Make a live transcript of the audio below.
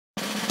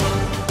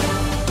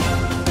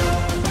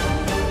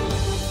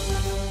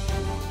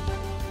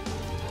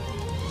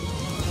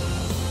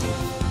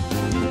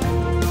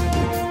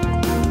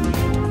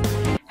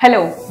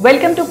Hello,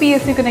 welcome to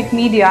PSC Connect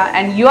Media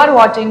and you are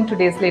watching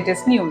today's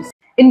latest news.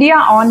 India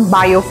on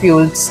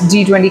biofuels.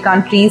 G20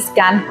 countries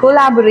can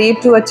collaborate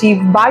to achieve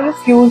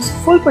biofuels'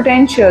 full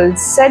potential,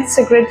 said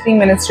Secretary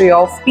Ministry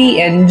of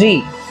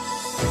P&G.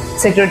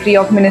 Secretary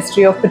of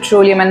Ministry of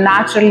Petroleum and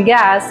Natural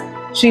Gas,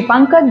 Shri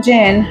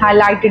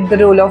highlighted the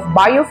role of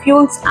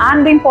biofuels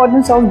and the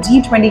importance of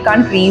G20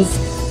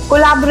 countries'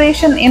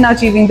 collaboration in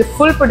achieving the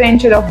full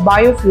potential of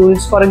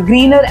biofuels for a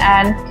greener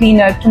and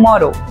cleaner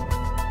tomorrow.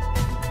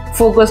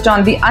 Focused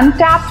on the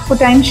untapped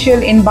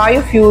potential in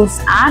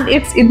biofuels and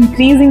its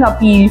increasing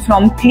appeal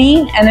from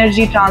clean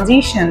energy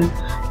transition,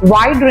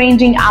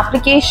 wide-ranging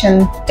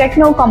application,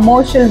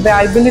 techno-commercial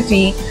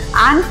viability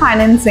and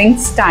financing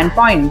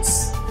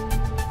standpoints.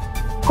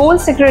 Coal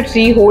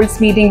Secretary holds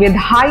meeting with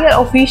higher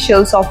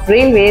officials of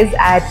railways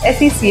at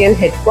SECL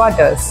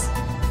Headquarters.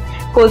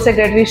 Coal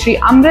Secretary Shri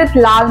Amrit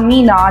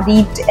Meena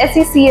reached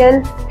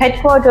SECL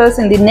Headquarters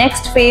in the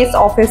next phase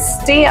of his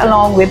stay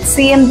along with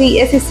CMD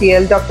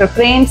SECL Dr.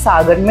 Prem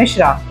Sagar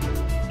Mishra.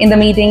 In the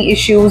meeting,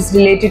 issues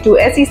related to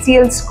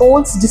SECL's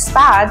coal's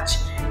dispatch,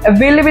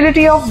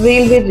 availability of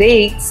railway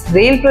rakes,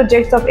 rail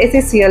projects of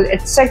SECL,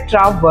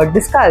 etc. were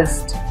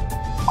discussed.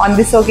 On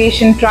this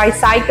occasion,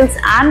 tricycles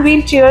and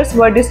wheelchairs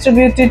were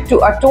distributed to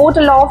a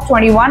total of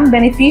 21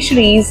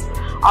 beneficiaries,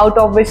 out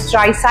of which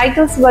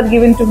tricycles were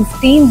given to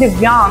 15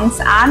 Divyangs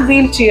and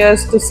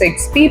wheelchairs to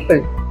 6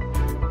 people.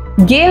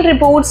 GAIL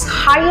reports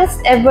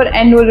highest ever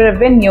annual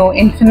revenue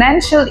in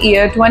financial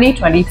year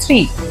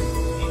 2023.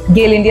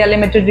 GAIL India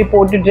Limited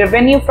reported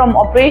revenue from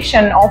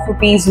operation of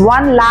Rs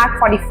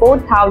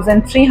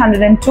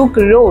 1,44,302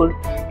 crore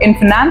in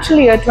financial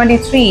year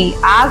 23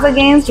 as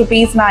against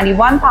Rs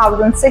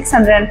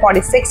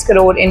 91,646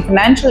 crore in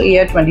financial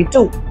year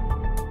 22.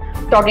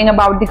 Talking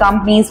about the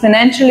company's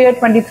financial year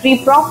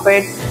 23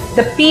 profit,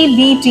 the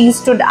PBT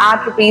stood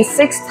at Rs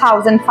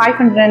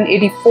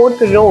 6,584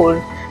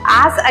 crore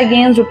as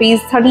against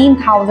Rs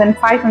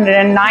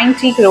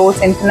 13,590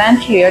 crores in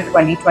financial year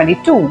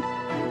 2022,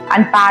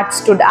 and PAT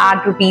stood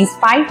at Rs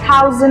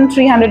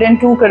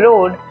 5,302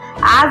 crore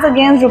as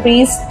against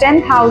Rs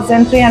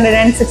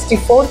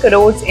 10,364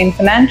 crores in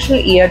financial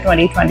year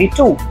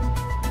 2022.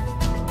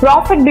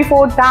 Profit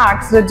before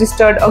tax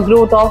registered a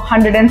growth of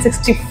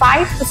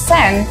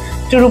 165%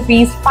 to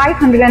Rs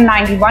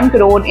 591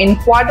 crore in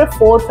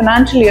Q4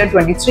 financial year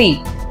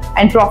 23,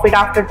 and profit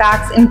after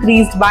tax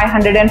increased by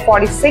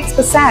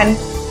 146%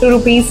 to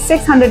Rs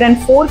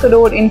 604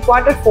 crore in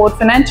Q4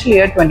 financial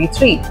year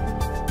 23.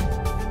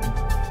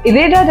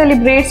 IREDA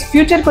deliberates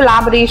future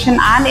collaboration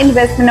and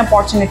investment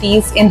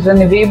opportunities in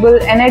renewable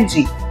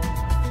energy.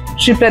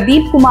 Shri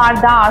Pradeep Kumar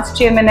Das,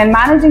 Chairman and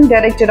Managing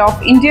Director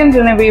of Indian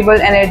Renewable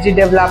Energy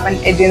Development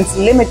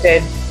Agency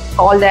Limited,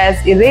 called as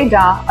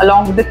IREDA,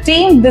 along with the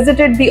team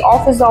visited the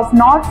office of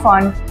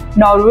Nordfund,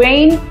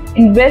 Norwegian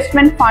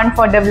Investment Fund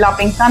for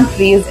Developing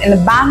Countries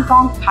in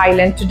Bangkok,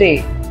 Thailand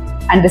today,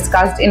 and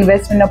discussed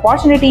investment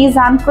opportunities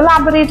and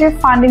collaborative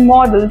funding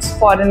models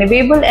for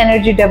renewable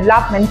energy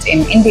development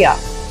in India.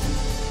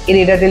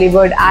 IREDA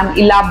delivered an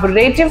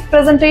elaborative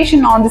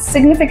presentation on the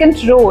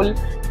significant role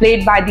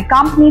played by the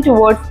company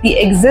towards the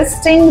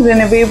existing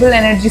renewable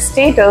energy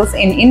status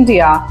in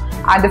India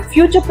and the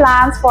future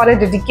plans for a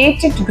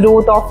dedicated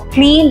growth of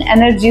clean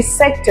energy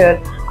sector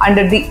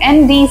under the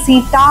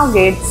NDC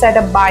target set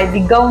up by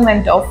the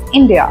Government of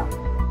India.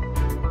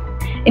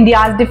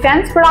 India's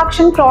defence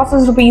production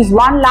crosses Rs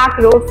 1 lakh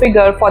crore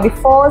figure for the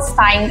first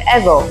time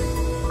ever.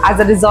 As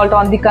a result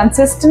of the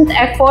consistent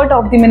effort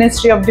of the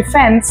Ministry of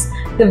Defence,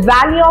 the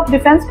value of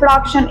defence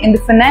production in the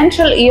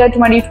financial year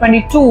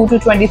 2022 to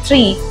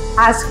 23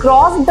 has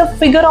crossed the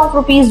figure of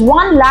Rs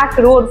 1 lakh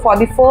crore for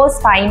the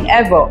first time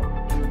ever.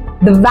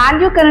 The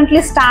value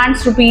currently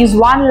stands Rs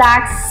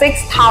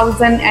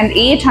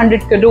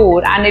 1,06,800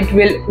 crore and it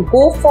will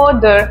go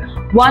further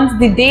once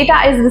the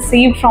data is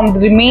received from the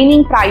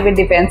remaining private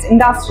defence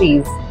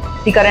industries.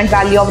 The current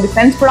value of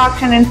defence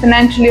production in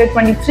financial year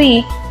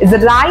 23 is a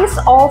rise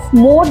of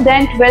more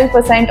than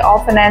 12%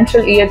 of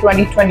financial year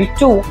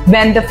 2022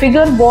 when the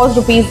figure was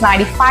Rs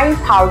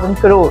 95,000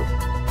 crore.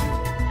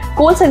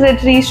 Coal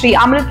Secretary Shri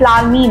Amrit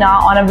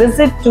Meena on a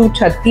visit to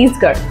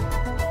Chhattisgarh.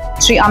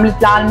 Shri Amrit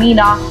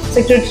Meena,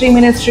 Secretary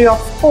Ministry of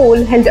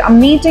Coal, held a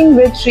meeting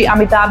with Shri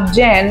Amitabh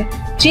Jain,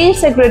 Chief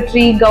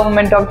Secretary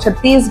Government of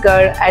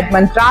Chhattisgarh at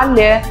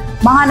Mantralaya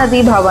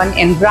Mahanadi Bhavan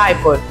in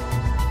Raipur.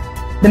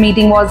 The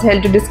meeting was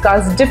held to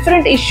discuss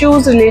different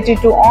issues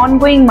related to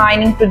ongoing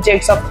mining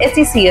projects of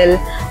SECL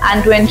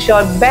and to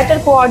ensure better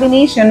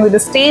coordination with the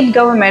state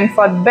government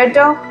for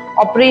better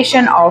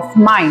operation of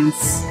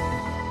mines.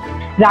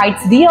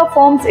 RITES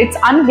reaffirms its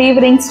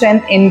unwavering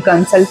strength in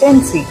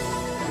consultancy.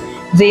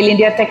 GAIL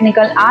India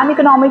Technical and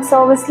Economic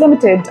Service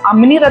Limited, a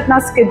Mini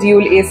Ratna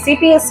schedule, a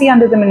CPSC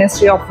under the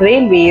Ministry of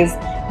Railways,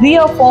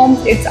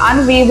 reaffirms its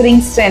unwavering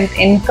strength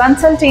in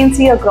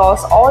consultancy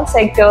across all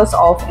sectors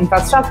of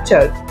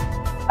infrastructure.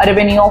 A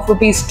revenue of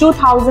Rs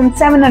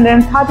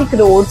 2,730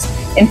 crores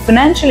in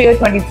financial year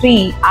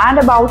 23 and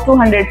about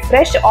 200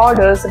 fresh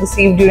orders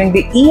received during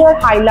the year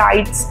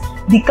highlights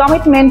the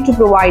commitment to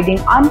providing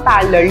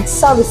unparalleled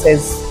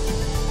services.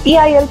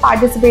 EIL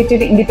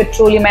participated in the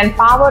Petroleum and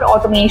Power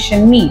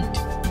Automation Meet.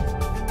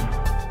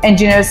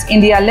 Engineers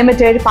India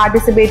Limited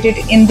participated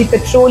in the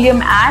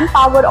Petroleum and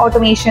Power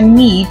Automation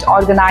Meet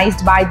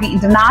organized by the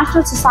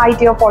International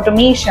Society of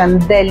Automation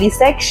Delhi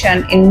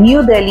section in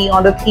New Delhi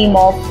on the theme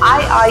of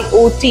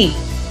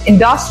IIoT,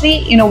 Industry,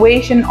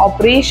 Innovation,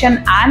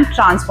 Operation and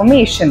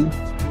Transformation.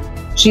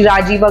 Shri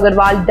Rajiv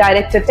Agarwal,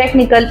 Director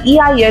Technical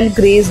EIL,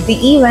 graced the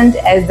event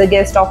as the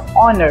guest of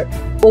honor.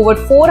 Over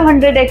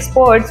 400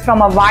 experts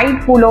from a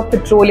wide pool of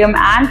petroleum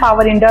and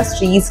power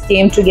industries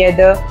came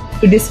together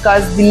to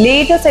discuss the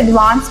latest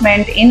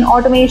advancement in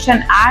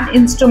automation and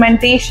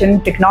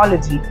instrumentation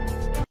technology.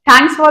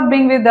 Thanks for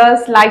being with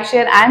us. Like,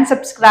 share and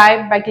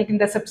subscribe by clicking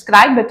the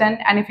subscribe button.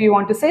 And if you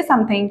want to say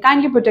something,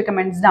 kindly put your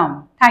comments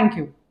down. Thank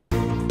you.